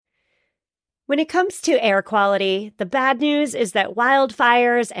When it comes to air quality, the bad news is that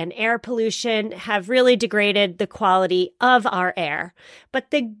wildfires and air pollution have really degraded the quality of our air.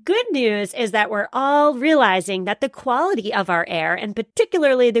 But the good news is that we're all realizing that the quality of our air, and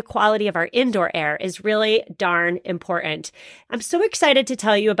particularly the quality of our indoor air, is really darn important. I'm so excited to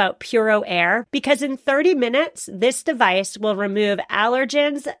tell you about Puro Air because in 30 minutes, this device will remove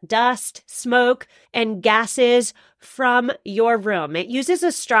allergens, dust, smoke, and gases from your room. It uses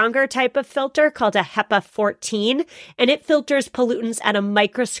a stronger type of filter called a HEPA 14, and it filters pollutants at a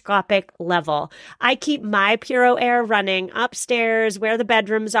microscopic level. I keep my Puro Air running upstairs where the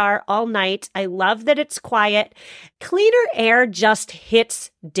bedrooms are all night. I love that it's quiet. Cleaner air just hits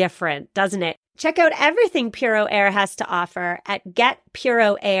different, doesn't it? Check out everything Puro Air has to offer at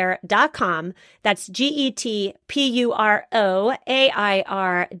getpuroair.com. That's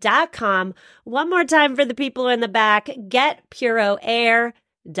GETPUROAIR.com. One more time for the people in the back,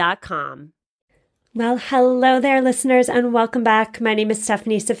 getpuroair.com. Well, hello there, listeners, and welcome back. My name is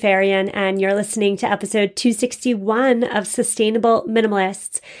Stephanie Safarian, and you're listening to episode 261 of Sustainable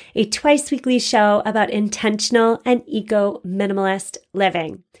Minimalists, a twice-weekly show about intentional and eco-minimalist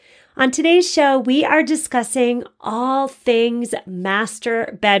living. On today's show, we are discussing all things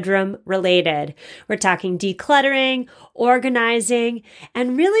master bedroom related. We're talking decluttering, organizing,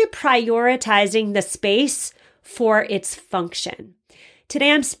 and really prioritizing the space for its function.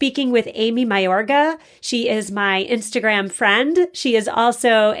 Today, I'm speaking with Amy Mayorga. She is my Instagram friend. She is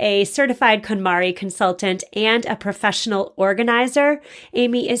also a certified KonMari consultant and a professional organizer.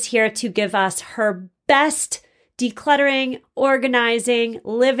 Amy is here to give us her best decluttering, organizing,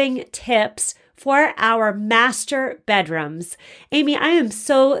 living tips for our master bedrooms. Amy, I am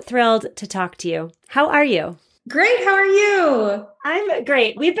so thrilled to talk to you. How are you? Great. How are you? I'm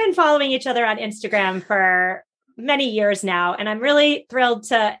great. We've been following each other on Instagram for many years now, and I'm really thrilled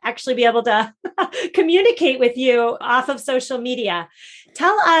to actually be able to communicate with you off of social media.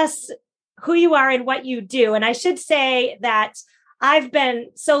 Tell us who you are and what you do. And I should say that I've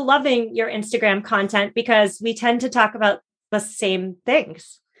been so loving your Instagram content because we tend to talk about the same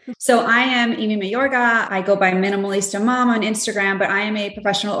things. So I am Amy Mayorga. I go by Minimalista Mom on Instagram, but I am a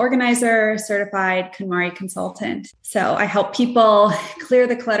professional organizer, certified KonMari consultant. So I help people clear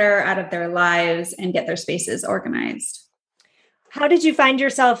the clutter out of their lives and get their spaces organized. How did you find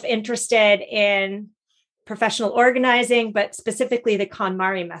yourself interested in professional organizing, but specifically the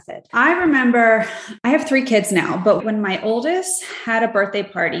KonMari method? I remember I have 3 kids now, but when my oldest had a birthday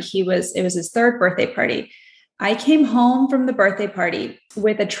party, it was his 3rd birthday party. I came home from the birthday party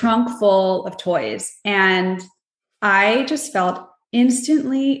with a trunk full of toys, and I just felt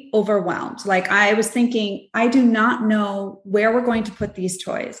instantly overwhelmed. Like I was thinking, I do not know where we're going to put these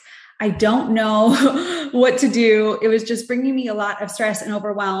toys. I don't know what to do. It was just bringing me a lot of stress and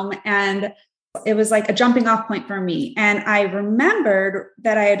overwhelm. And it was like a jumping off point for me. And I remembered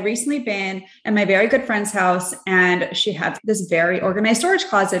that I had recently been at my very good friend's house, and she had this very organized storage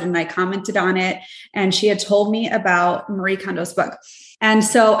closet, and I commented on it. And she had told me about Marie Kondo's book. And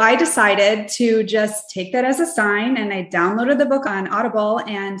so I decided to just take that as a sign, and I downloaded the book on Audible,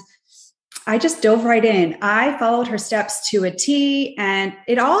 and I just dove right in. I followed her steps to a T, and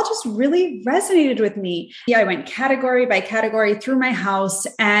it all just really resonated with me. I went category by category through my house,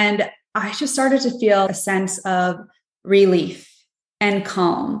 and I just started to feel a sense of relief and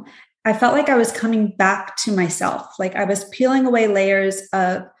calm. I felt like I was coming back to myself, like I was peeling away layers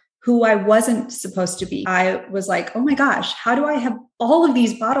of who I wasn't supposed to be. I was like, oh my gosh, how do I have all of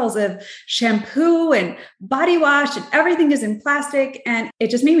these bottles of shampoo and body wash and everything is in plastic? And it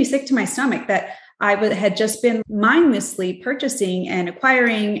just made me sick to my stomach that I had just been mindlessly purchasing and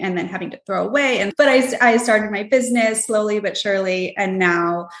acquiring and then having to throw away. But I started my business slowly but surely. And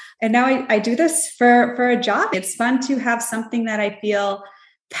now I do this for a job. It's fun to have something that I feel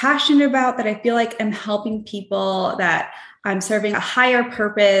passionate about, that I feel like I'm helping people, that I'm serving a higher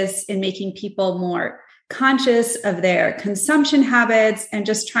purpose in making people more conscious of their consumption habits and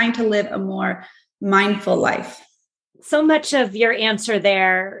just trying to live a more mindful life. So much of your answer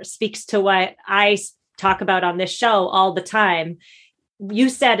there speaks to what I talk about on this show all the time. You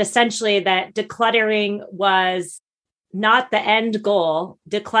said essentially that decluttering was not the end goal.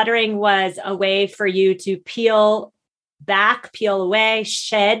 Decluttering was a way for you to peel back, peel away,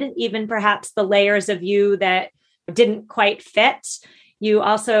 shed even perhaps the layers of you that didn't quite fit. You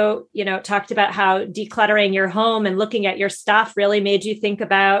also, talked about how decluttering your home and looking at your stuff really made you think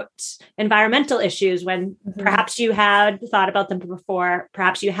about environmental issues when perhaps you had thought about them before,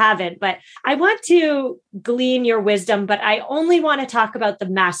 perhaps you haven't. But I want to glean your wisdom, but I only want to talk about the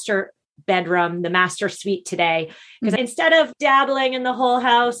master bedroom, the master suite today. Because instead of dabbling in the whole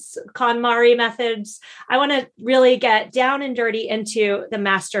house, KonMari methods, I want to really get down and dirty into the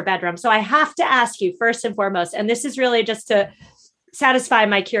master bedroom. So I have to ask you first and foremost, and this is really just to satisfy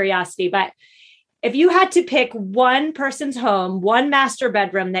my curiosity, but if you had to pick one person's home, one master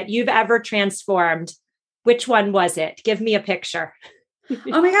bedroom that you've ever transformed, which one was it? Give me a picture.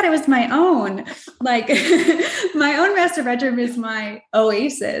 Oh my God, it was my own. Like my own master bedroom is my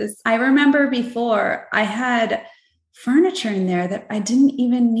oasis. I remember before I had furniture in there that I didn't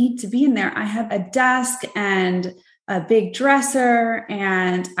even need to be in there. I had a desk and a big dresser,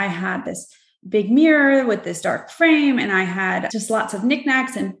 and I had this big mirror with this dark frame, and I had just lots of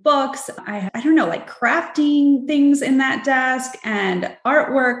knickknacks and books. I don't know, like crafting things in that desk and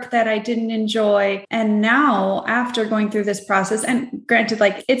artwork that I didn't enjoy. And now after going through this process, and granted,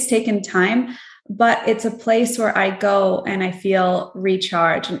 like it's taken time, but it's a place where I go and I feel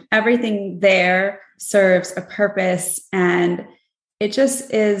recharged, and everything there serves a purpose. And it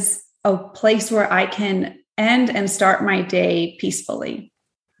just is a place where I can end and start my day peacefully.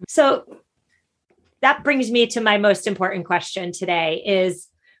 So that brings me to my most important question today is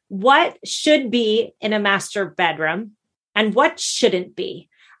what should be in a master bedroom and what shouldn't be?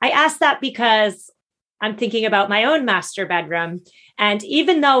 I ask that because I'm thinking about my own master bedroom. And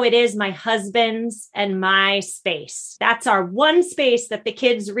even though it is my husband's and my space, that's our one space that the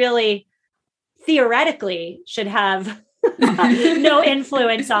kids really theoretically should have no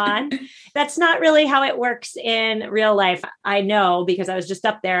influence on. That's not really how it works in real life. I know because I was just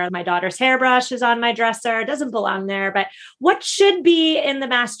up there. My daughter's hairbrush is on my dresser. It doesn't belong there. But what should be in the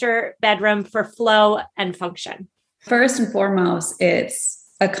master bedroom for flow and function? First and foremost, it's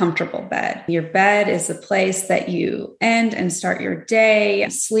a comfortable bed. Your bed is a place that you end and start your day.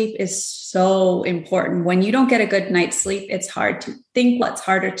 Sleep is so important. When you don't get a good night's sleep, it's hard to think. It's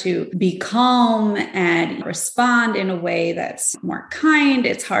harder to be calm and respond in a way that's more kind.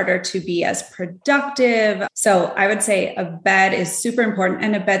 It's harder to be as productive. So I would say a bed is super important,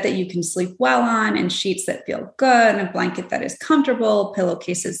 and a bed that you can sleep well on, and sheets that feel good, and a blanket that is comfortable,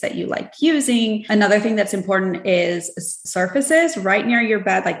 pillowcases that you like using. Another thing that's important is surfaces right near your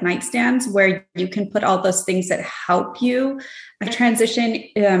bed, like nightstands, where you can put all those things that help you transition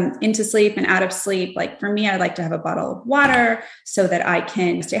into sleep and out of sleep. Like for me, I like to have a bottle of water so that I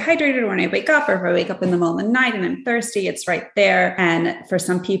can stay hydrated when I wake up, or if I wake up in the middle of the night and I'm thirsty, it's right there. And for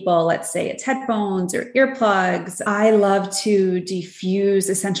some people, let's say it's headphones or earplugs. I love to diffuse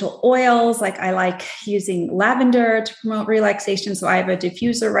essential oils. Like I like using lavender to promote relaxation. So I have a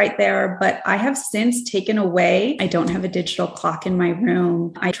diffuser right there, but I have since taken away, I don't have a digital clock in my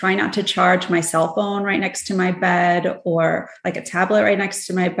room. I try not to charge my cell phone right next to my bed, or like a tablet right next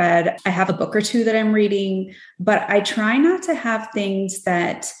to my bed. I have a book or two that I'm reading, but I try not to have things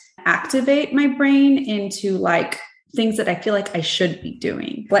that activate my brain into like things that I feel like I should be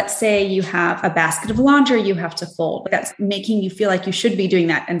doing. Let's say you have a basket of laundry you have to fold. That's making you feel like you should be doing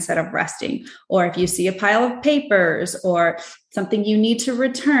that instead of resting. Or if you see a pile of papers or something you need to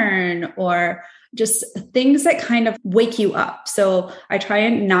return, or just things that kind of wake you up. So I try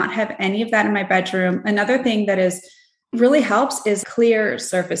and not have any of that in my bedroom. Another thing that is really helps is clear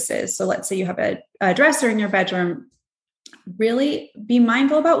surfaces. So let's say you have a dresser in your bedroom. Really be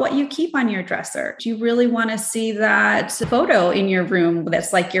mindful about what you keep on your dresser. Do you really want to see that photo in your room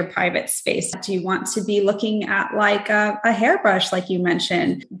that's like your private space? Do you want to be looking at like a hairbrush, like you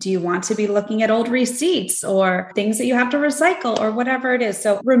mentioned? Do you want to be looking at old receipts or things that you have to recycle or whatever it is?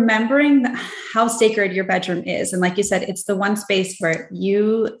 So remembering how sacred your bedroom is. And like you said, it's the one space where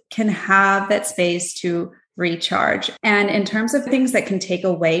you can have that space to recharge. And in terms of things that can take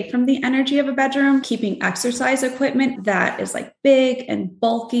away from the energy of a bedroom, keeping exercise equipment that is like big and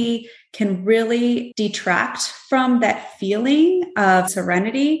bulky can really detract from that feeling of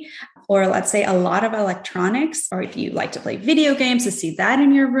serenity. Or let's say a lot of electronics, or if you like to play video games, to see that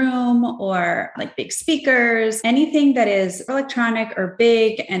in your room, or like big speakers, anything that is electronic or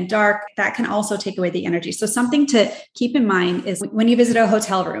big and dark, that can also take away the energy. So something to keep in mind is when you visit a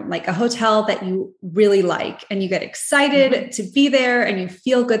hotel room, like a hotel that you really like, and you get excited to be there and you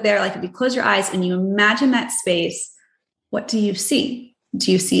feel good there, like if you close your eyes and you imagine that space, what do you see? Do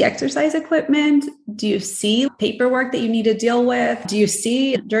you see exercise equipment? Do you see paperwork that you need to deal with? Do you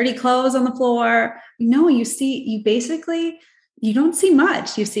see dirty clothes on the floor? No, you don't see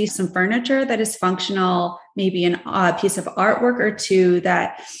much. You see some furniture that is functional, maybe a piece of artwork or two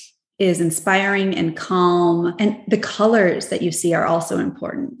that is inspiring and calm. And the colors that you see are also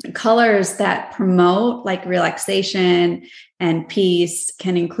important. Colors that promote like relaxation and peace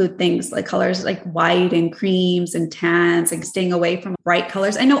can include things like colors like white and creams and tans, and staying away from bright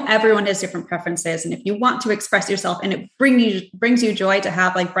colors. I know everyone has different preferences. And if you want to express yourself and it brings you joy to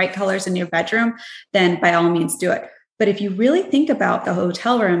have like bright colors in your bedroom, then by all means do it. But if you really think about the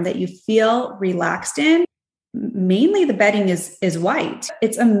hotel room that you feel relaxed in, mainly the bedding is white.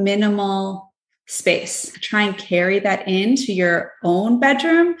 It's a minimal space. Try and carry that into your own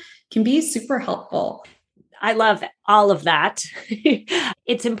bedroom can be super helpful. I love all of that.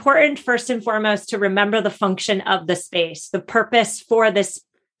 It's important, first and foremost, to remember the function of the space, the purpose for this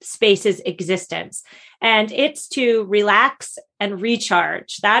space's existence. And it's to relax and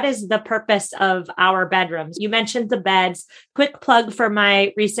recharge. That is the purpose of our bedrooms. You mentioned the beds. Quick plug for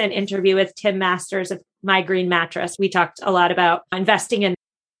my recent interview with Tim Masters of My Green Mattress. We talked a lot about investing in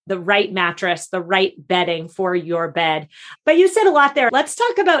the right mattress, the right bedding for your bed. But you said a lot there. Let's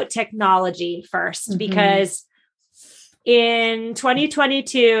talk about technology first, because in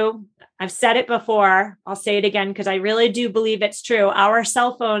 2022, I've said it before, I'll say it again, because I really do believe it's true. Our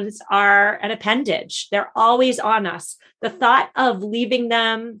cell phones are an appendage. They're always on us. The thought of leaving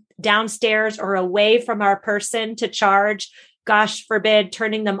them downstairs or away from our person to charge, gosh forbid,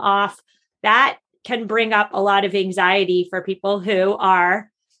 turning them off, that can bring up a lot of anxiety for people who are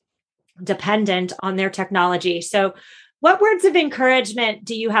dependent on their technology. So what words of encouragement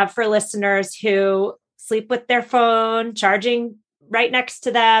do you have for listeners who sleep with their phone charging right next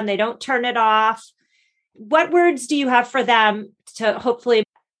to them? They don't turn it off. What words do you have for them to hopefully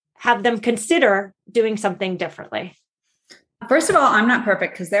have them consider doing something differently? First of all, I'm not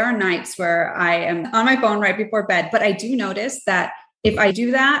perfect, because there are nights where I am on my phone right before bed, but I do notice that if I do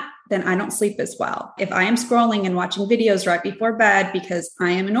that, then I don't sleep as well. If I am scrolling and watching videos right before bed, because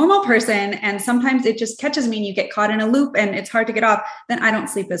I am a normal person and sometimes it just catches me and you get caught in a loop and it's hard to get off, then I don't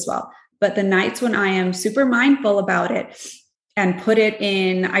sleep as well. But the nights when I am super mindful about it and put it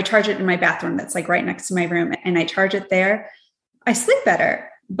in, I charge it in my bathroom that's like right next to my room, and I charge it there, I sleep better.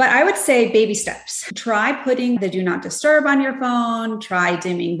 But I would say baby steps. Try putting the do not disturb on your phone. Try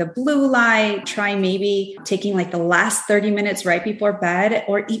dimming the blue light. Try maybe taking like the last 30 minutes right before bed,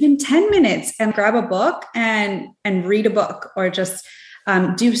 or even 10 minutes, and grab a book and read a book, or just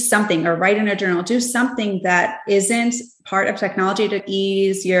do something, or write in a journal. Do something that isn't part of technology to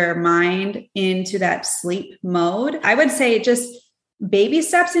ease your mind into that sleep mode. I would say just baby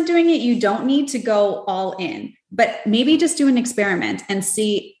steps in doing it. You don't need to go all in, but maybe just do an experiment and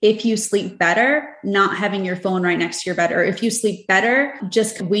see if you sleep better not having your phone right next to your bed, or if you sleep better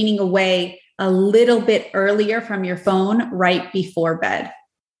just weaning away a little bit earlier from your phone right before bed.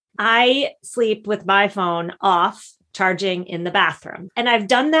 I sleep with my phone off, charging in the bathroom. And I've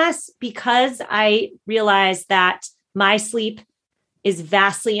done this because I realize that my sleep is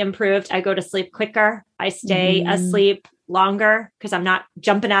vastly improved. I go to sleep quicker. I stay asleep longer because I'm not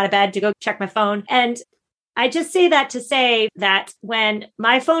jumping out of bed to go check my phone. And I just say that to say that when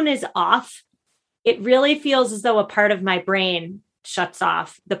my phone is off, it really feels as though a part of my brain shuts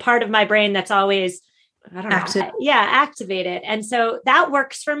off. The part of my brain that's always, I don't know. Activated. And so that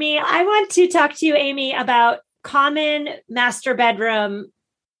works for me. I want to talk to you, Amy, about common master bedroom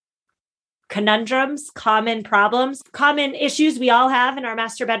conundrums, common problems, common issues we all have in our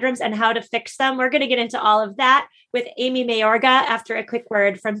master bedrooms, and how to fix them. We're going to get into all of that with Amy Mayorga after a quick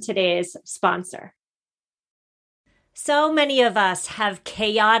word from today's sponsor. So many of us have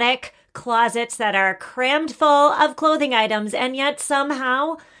chaotic closets that are crammed full of clothing items, and yet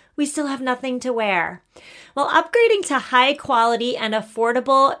somehow we still have nothing to wear. Well, upgrading to high quality and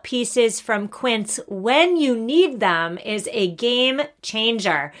affordable pieces from Quince when you need them is a game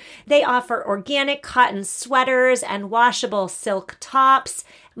changer. They offer organic cotton sweaters and washable silk tops.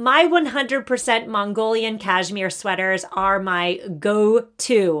 My 100% Mongolian cashmere sweaters are my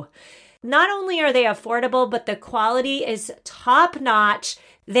go-to. Not only are they affordable, but the quality is top-notch.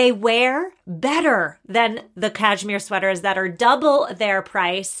 They wear better than the cashmere sweaters that are double their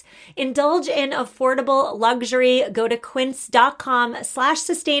price. Indulge in affordable luxury. Go to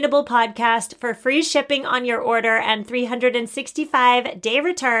quince.com/sustainable podcast for free shipping on your order and 365-day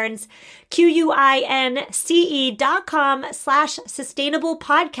returns. QUINCE.com/sustainable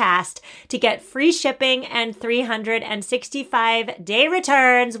podcast to get free shipping and 365-day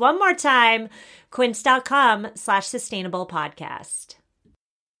returns. One more time, quince.com/sustainable podcast.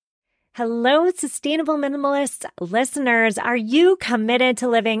 Hello, Sustainable Minimalist listeners. Are you committed to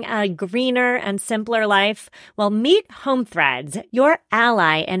living a greener and simpler life? Well, meet Home Threads, your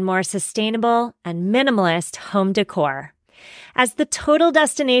ally in more sustainable and minimalist home decor. As the total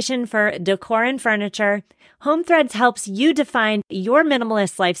destination for decor and furniture, Home Threads helps you define your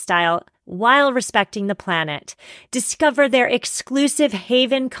minimalist lifestyle while respecting the planet. Discover their exclusive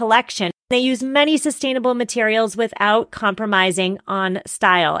Haven collection. They use many sustainable materials without compromising on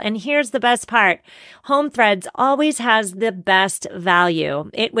style. And here's the best part. Home Threads always has the best value.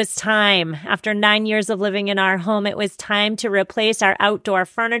 It was time. After 9 years of living in our home, it was time to replace our outdoor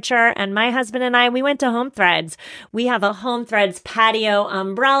furniture. And my husband and I, we went to Home Threads. We have a Home Threads patio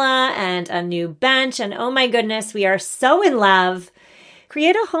umbrella and a new bench. And oh my goodness, we are so in love.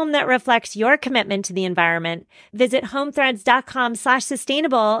 Create a home that reflects your commitment to the environment. Visit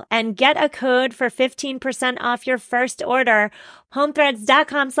homethreads.com/sustainable and get a code for 15% off your first order.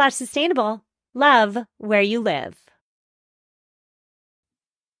 Homethreads.com/sustainable. Love where you live.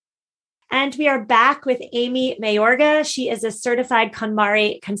 And we are back with Amy Mayorga. She is a certified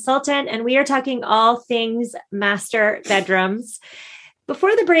KonMari consultant, and we are talking all things master bedrooms.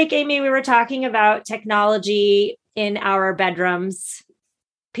 Before the break, Amy, we were talking about technology in our bedrooms.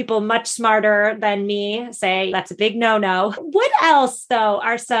 People much smarter than me say that's a big no-no. What else, though,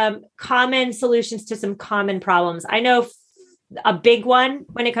 are some common solutions to some common problems? I know a big one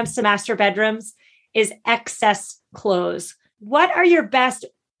when it comes to master bedrooms is excess clothes. What are your best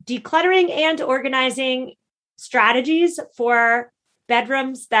decluttering and organizing strategies for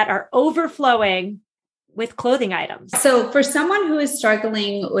bedrooms that are overflowing with clothing items? So for someone who is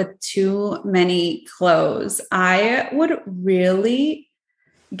struggling with too many clothes, I would really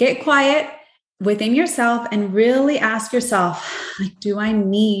get quiet within yourself and really ask yourself, like, do I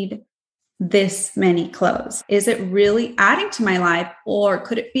need this many clothes? Is it really adding to my life, or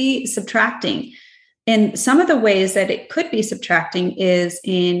could it be subtracting? And some of the ways that it could be subtracting is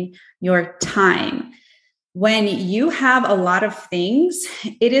in your time. When you have a lot of things,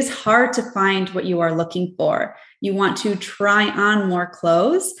 it is hard to find what you are looking for. You want to try on more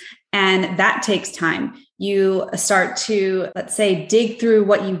clothes, and that takes time. You start to, let's say, dig through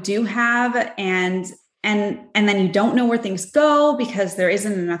what you do have, and then you don't know where things go because there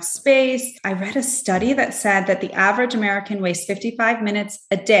isn't enough space. I read a study that said that the average American wastes 55 minutes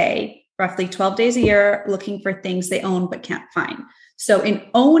a day, roughly 12 days a year, looking for things they own but can't find. So in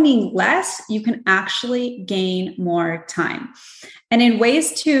owning less, you can actually gain more time. And in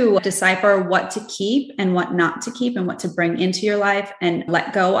ways to decipher what to keep and what not to keep and what to bring into your life and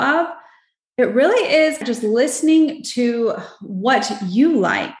let go of, it really is just listening to what you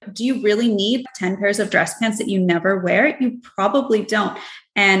like. Do you really need 10 pairs of dress pants that you never wear? You probably don't.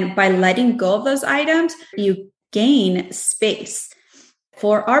 And by letting go of those items, you gain space.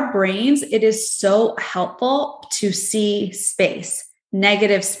 For our brains, it is so helpful to see space.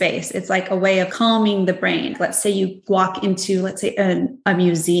 Negative space. It's like a way of calming the brain. Let's say you walk into, let's say, a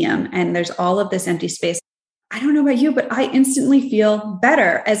museum and there's all of this empty space. I don't know about you, but I instantly feel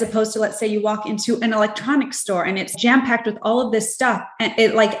better, as opposed to, let's say you walk into an electronics store and it's jam-packed with all of this stuff, and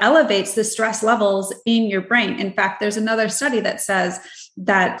it like elevates the stress levels in your brain. In fact, there's another study that says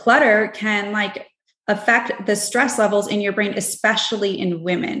that clutter can like affect the stress levels in your brain, especially in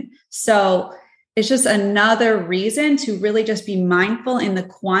women. So it's just another reason to really just be mindful in the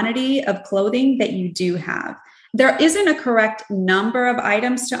quantity of clothing that you do have. There isn't a correct number of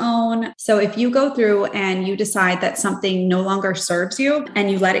items to own. So if you go through and you decide that something no longer serves you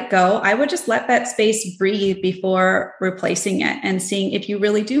and you let it go, I would just let that space breathe before replacing it and seeing if you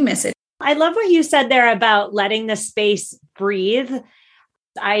really do miss it. I love what you said there about letting the space breathe.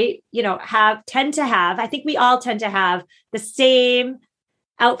 I think we all tend to have the same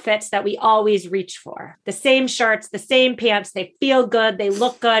outfits that we always reach for, the same shirts, the same pants. They feel good. They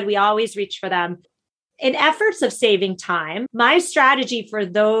look good. We always reach for them. In efforts of saving time, my strategy for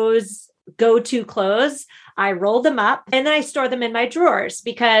those go-to clothes, I roll them up and then I store them in my drawers,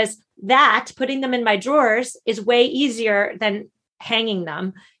 because putting them in my drawers is way easier than hanging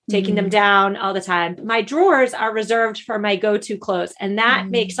them, taking them down all the time. My drawers are reserved for my go-to clothes. And that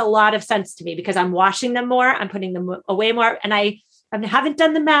makes a lot of sense to me because I'm washing them more, I'm putting them away more. And I haven't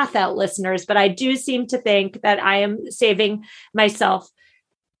done the math out, listeners, but I do seem to think that I am saving myself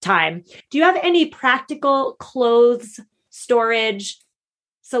time. Do you have any practical clothes storage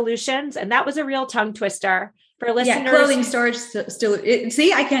solutions? And that was a real tongue twister for listeners. Yeah, clothing storage still.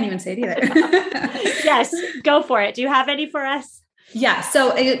 See, I can't even say it either. Yes, go for it. Do you have any for us? Yeah.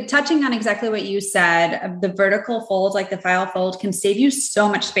 So touching on exactly what you said, the vertical fold, like the file fold, can save you so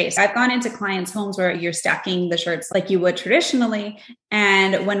much space. I've gone into clients' homes where you're stacking the shirts like you would traditionally.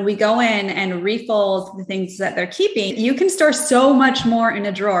 And when we go in and refold the things that they're keeping, you can store so much more in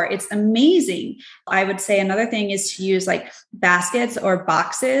a drawer. It's amazing. I would say another thing is to use like baskets or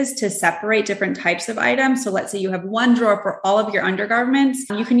boxes to separate different types of items. So let's say you have one drawer for all of your undergarments.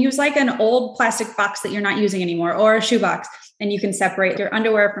 You can use like an old plastic box that you're not using anymore, or a shoebox. And you can separate your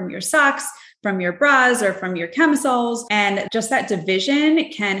underwear from your socks, from your bras, or from your camisoles. And just that division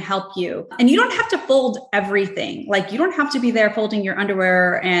can help you. And you don't have to fold everything. Like you don't have to be there folding your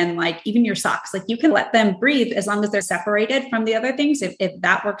underwear and like even your socks. Like you can let them breathe as long as they're separated from the other things, if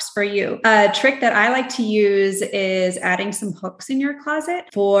that works for you. A trick that I like to use is adding some hooks in your closet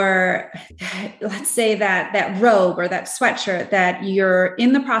for, let's say that robe or that sweatshirt that you're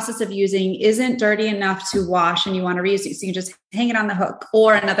in the process of using isn't dirty enough to wash and you want to reuse it. So you can just hang it on the hook.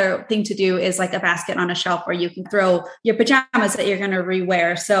 Or another thing to do is like a basket on a shelf where you can throw your pajamas that you're going to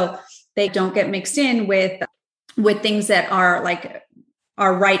rewear, so they don't get mixed in with things that are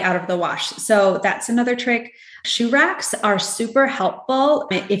right out of the wash. So that's another trick. Shoe racks are super helpful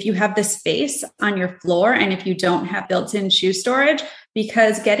if you have the space on your floor and if you don't have built-in shoe storage,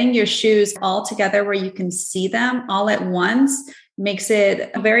 because getting your shoes all together where you can see them all at once makes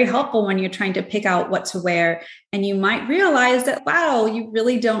it very helpful when you're trying to pick out what to wear. And you might realize that, wow, you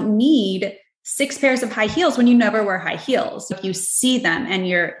really don't need 6 pairs of high heels when you never wear high heels. If you see them and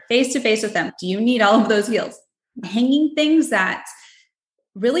you're face to face with them, do you need all of those heels? Hanging things that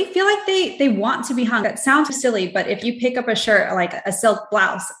really feel like they want to be hung. That sounds silly, but if you pick up a shirt, like a silk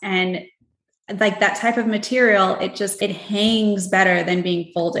blouse, and like that type of material, it hangs better than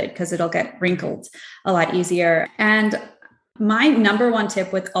being folded because it'll get wrinkled a lot easier. And my number one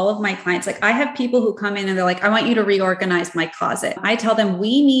tip with all of my clients, like I have people who come in and they're like, I want you to reorganize my closet. I tell them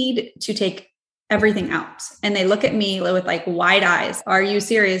we need to take everything out. And they look at me with like wide eyes. Are you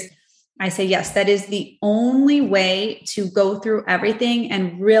serious? I say, yes, that is the only way to go through everything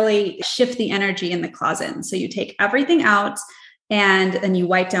and really shift the energy in the closet. And so you take everything out and then you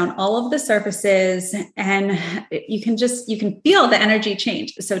wipe down all of the surfaces and you can feel the energy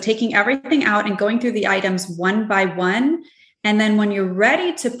change. So taking everything out and going through the items one by one. And then when you're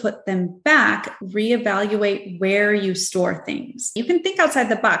ready to put them back, reevaluate where you store things. You can think outside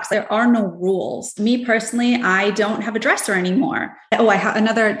the box. There are no rules. Me personally, I don't have a dresser anymore.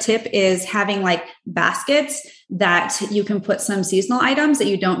 Another tip is having like baskets that you can put some seasonal items that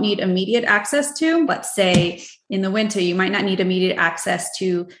you don't need immediate access to. Let's say in the winter, you might not need immediate access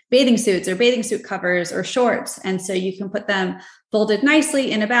to bathing suits or bathing suit covers or shorts. And so you can put them folded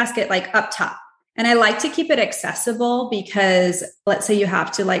nicely in a basket, like up top. And I like to keep it accessible because let's say you have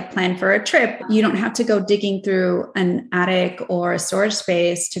to like plan for a trip. You don't have to go digging through an attic or a storage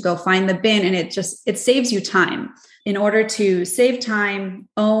space to go find the bin. And it saves you time. In order to save time,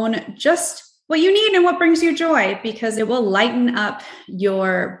 own just what you need and what brings you joy, because it will lighten up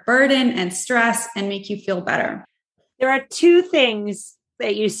your burden and stress and make you feel better. There are 2 things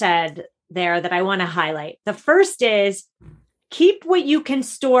that you said there that I want to highlight. The first is keep what you can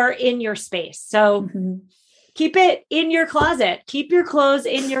store in your space. So keep it in your closet. Keep your clothes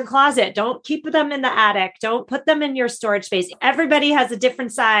in your closet. Don't keep them in the attic. Don't put them in your storage space. Everybody has a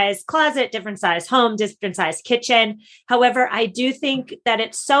different size closet, different size home, different size kitchen. However, I do think that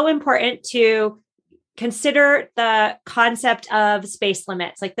it's so important to consider the concept of space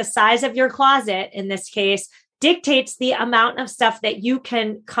limits. Like the size of your closet in this case dictates the amount of stuff that you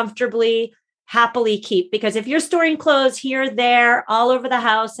can comfortably happily keep. Because if you're storing clothes here, there, all over the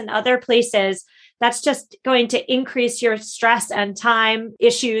house and other places, that's just going to increase your stress and time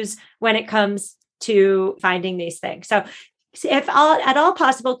issues when it comes to finding these things. So if at all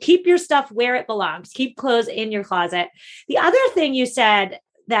possible, keep your stuff where it belongs. Keep clothes in your closet. The other thing you said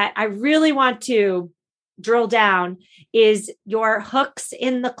that I really want to drill down is your hooks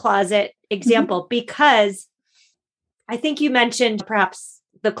in the closet example, because I think you mentioned perhaps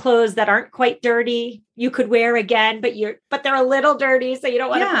the clothes that aren't quite dirty, you could wear again, but they're a little dirty. So you don't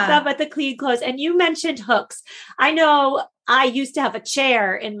want to put them with the clean clothes. And you mentioned hooks. I know I used to have a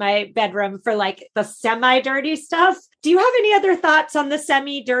chair in my bedroom for like the semi-dirty stuff. Do you have any other thoughts on the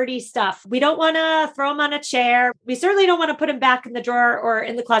semi-dirty stuff? We don't want to throw them on a chair. We certainly don't want to put them back in the drawer or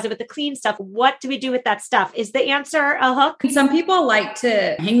in the closet with the clean stuff. What do we do with that stuff? Is the answer a hook? Some people like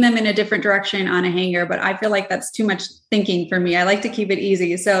to hang them in a different direction on a hanger, but I feel like that's too much thinking for me. I like to keep it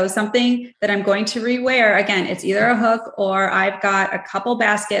easy. So something that I'm going to rewear, again, it's either a hook or I've got a couple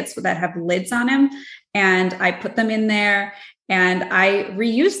baskets that have lids on them. and I put them in there and I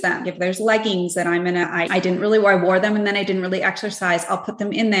reuse them. If there's leggings that I didn't really wear, I wore them and then I didn't really exercise, I'll put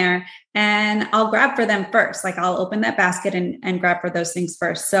them in there and I'll grab for them first. Like I'll open that basket and grab for those things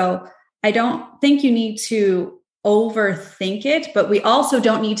first. So I don't think you need to overthink it, but we also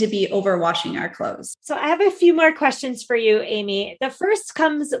don't need to be overwashing our clothes. So I have a few more questions for you, Amy. The first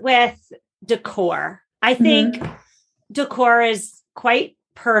comes with decor. I think decor is quite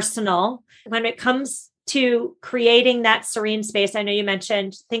personal when it comes to creating that serene space. I know you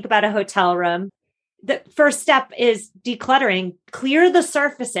mentioned, think about a hotel room. The first step is decluttering, clear the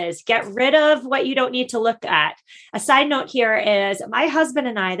surfaces, get rid of what you don't need to look at. A side note here is my husband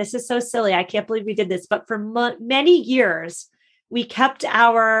and I, this is so silly, I can't believe we did this, but for many years, we kept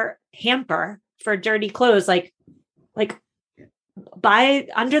our hamper for dirty clothes, like by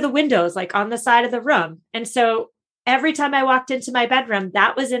under the windows, like on the side of the room. And so every time I walked into my bedroom,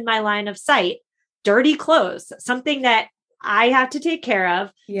 that was in my line of sight, dirty clothes, something that I have to take care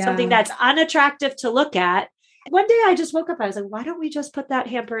of, something that's unattractive to look at. One day I just woke up, I was like, why don't we just put that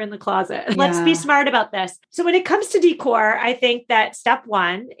hamper in the closet? Yeah. Let's be smart about this. So when it comes to decor, I think that step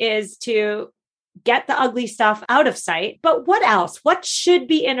one is to get the ugly stuff out of sight. But what else? What should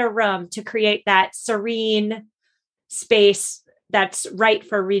be in a room to create that serene space that's right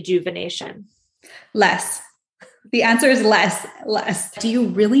for rejuvenation? Less. The answer is less. Do you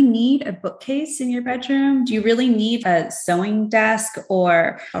really need a bookcase in your bedroom? Do you really need a sewing desk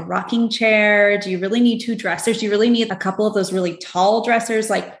or a rocking chair? Do you really need two dressers? Do you really need a couple of those really tall dressers?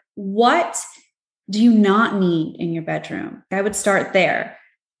 Like, what do you not need in your bedroom? I would start there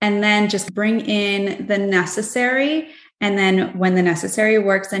and then just bring in the necessary. And then when the necessary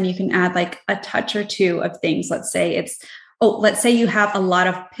works, then you can add like a touch or two of things. Let's say you have a lot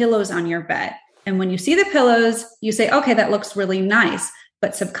of pillows on your bed. And when you see the pillows, you say, okay, that looks really nice.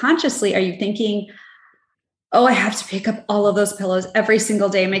 But subconsciously, are you thinking, oh, I have to pick up all of those pillows every single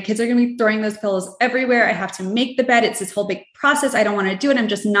day. My kids are going to be throwing those pillows everywhere. I have to make the bed. It's this whole big process. I don't want to do it. I'm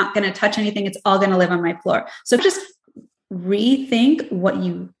just not going to touch anything. It's all going to live on my floor. So just rethink what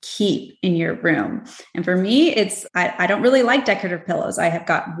you keep in your room. And for me, I don't really like decorative pillows. I have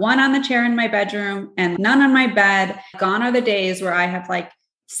got one on the chair in my bedroom and none on my bed. Gone are the days where I have like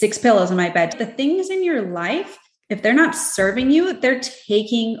 6 pillows in my bed. The things in your life, if they're not serving you, they're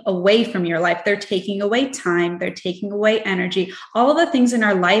taking away from your life. They're taking away time. They're taking away energy. All of the things in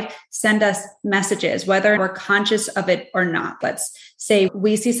our life send us messages, whether we're conscious of it or not. Let's say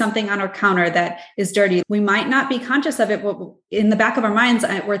we see something on our counter that is dirty. We might not be conscious of it, but in the back of our minds,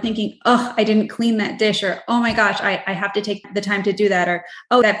 we're thinking, oh, I didn't clean that dish, or, oh my gosh, I have to take the time to do that, or,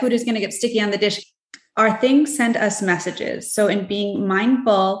 oh, that food is going to get sticky on the dish. Our things send us messages. So in being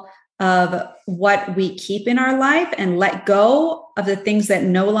mindful of what we keep in our life and let go of the things that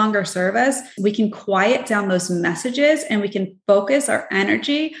no longer serve us, we can quiet down those messages and we can focus our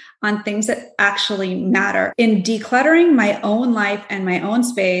energy on things that actually matter. In decluttering my own life and my own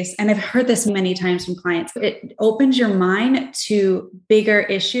space, and I've heard this many times from clients, it opens your mind to bigger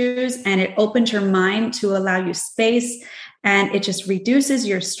issues and it opens your mind to allow you space, and it just reduces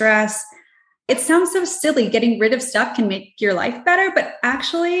your stress. It sounds so silly. Getting rid of stuff can make your life better, but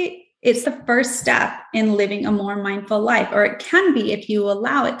actually it's the first step in living a more mindful life, or it can be if you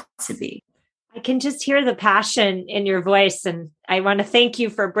allow it to be. I can just hear the passion in your voice, and I want to thank you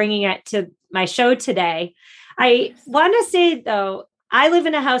for bringing it to my show today. I want to say, though, I live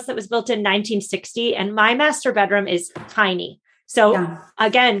in a house that was built in 1960, and my master bedroom is tiny. So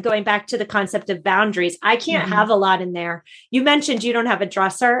again, going back to the concept of boundaries, I can't have a lot in there. You mentioned you don't have a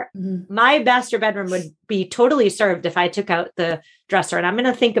dresser. My master bedroom would be totally served if I took out the dresser, and I'm going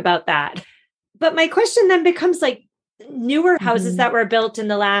to think about that. But my question then becomes, like, newer houses that were built in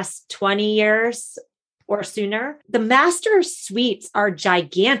the last 20 years or sooner, the master suites are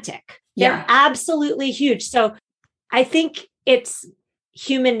gigantic. They're absolutely huge. So I think it's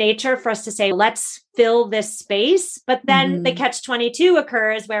human nature for us to say, let's fill this space. But then the catch-22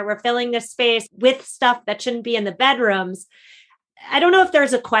 occurs where we're filling this space with stuff that shouldn't be in the bedrooms. I don't know if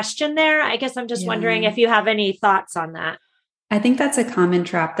there's a question there. I guess I'm just wondering if you have any thoughts on that. I think that's a common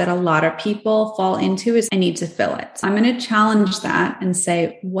trap that a lot of people fall into, is I need to fill it. I'm going to challenge that and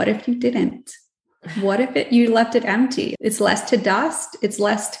say, what if you didn't? What if you left it empty? It's less to dust. It's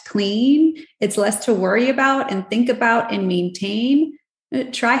less to clean. It's less to worry about and think about and maintain.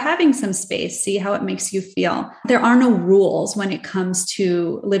 Try having some space, see how it makes you feel. There are no rules when it comes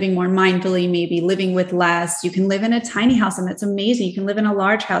to living more mindfully, maybe living with less. You can live in a tiny house and that's amazing. You can live in a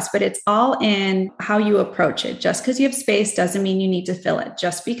large house, but it's all in how you approach it. Just because you have space doesn't mean you need to fill it.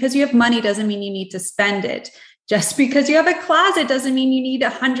 Just because you have money doesn't mean you need to spend it. Just because you have a closet doesn't mean you need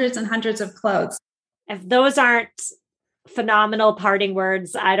hundreds and hundreds of clothes. if those aren't phenomenal parting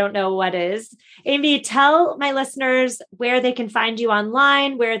words, I don't know what is. Amy, tell my listeners where they can find you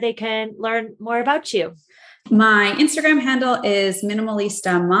online, where they can learn more about you. My Instagram handle is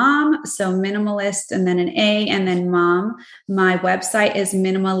Minimalista Mom. So minimalist and then an A and then mom. My website is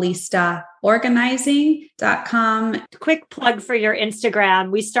minimalistaorganizing.com. Quick plug for your Instagram.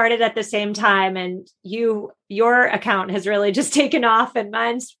 We started at the same time and your account has really just taken off and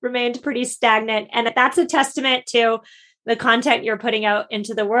mine's remained pretty stagnant. And that's a testament to the content you're putting out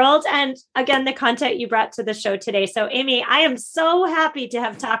into the world. And again, the content you brought to the show today. So Amy, I am so happy to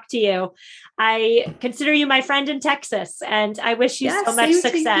have talked to you. I consider you my friend in Texas and I wish you so much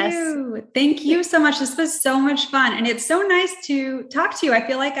success. Thank you so much. This was so much fun. And it's so nice to talk to you. I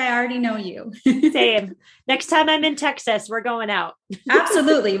feel like I already know you. Same. Next time I'm in Texas, we're going out.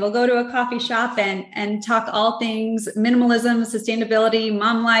 Absolutely. We'll go to a coffee shop and talk all things minimalism, sustainability,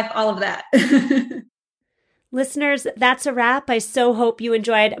 mom life, all of that. Listeners, that's a wrap. I so hope you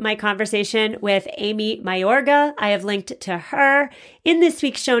enjoyed my conversation with Amy Mayorga. I have linked to her in this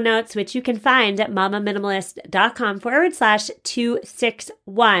week's show notes, which you can find at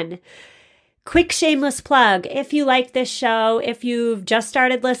mamaminimalist.com/261. Quick shameless plug. If you like this show, if you've just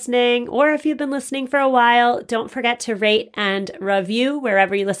started listening, or if you've been listening for a while, don't forget to rate and review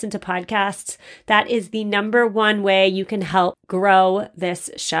wherever you listen to podcasts. That is the number one way you can help grow this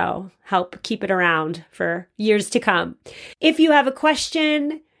show, help keep it around for years to come. If you have a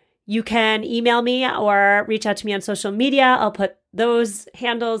question, you can email me or reach out to me on social media. I'll put those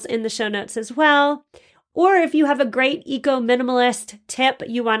handles in the show notes as well. Or if you have a great eco-minimalist tip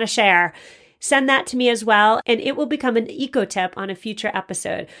you want to share, send that to me as well, and it will become an eco tip on a future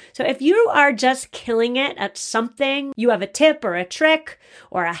episode. So if you are just killing it at something, you have a tip or a trick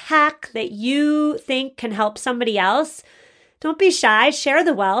or a hack that you think can help somebody else, don't be shy, share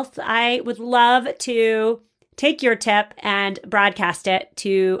the wealth. I would love to take your tip and broadcast it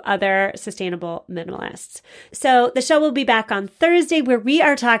to other sustainable minimalists. So the show will be back on Thursday where we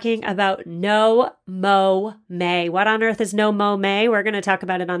are talking about No Mow May. What on earth is No Mow May? We're going to talk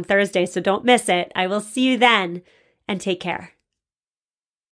about it on Thursday, so don't miss it. I will see you then and take care.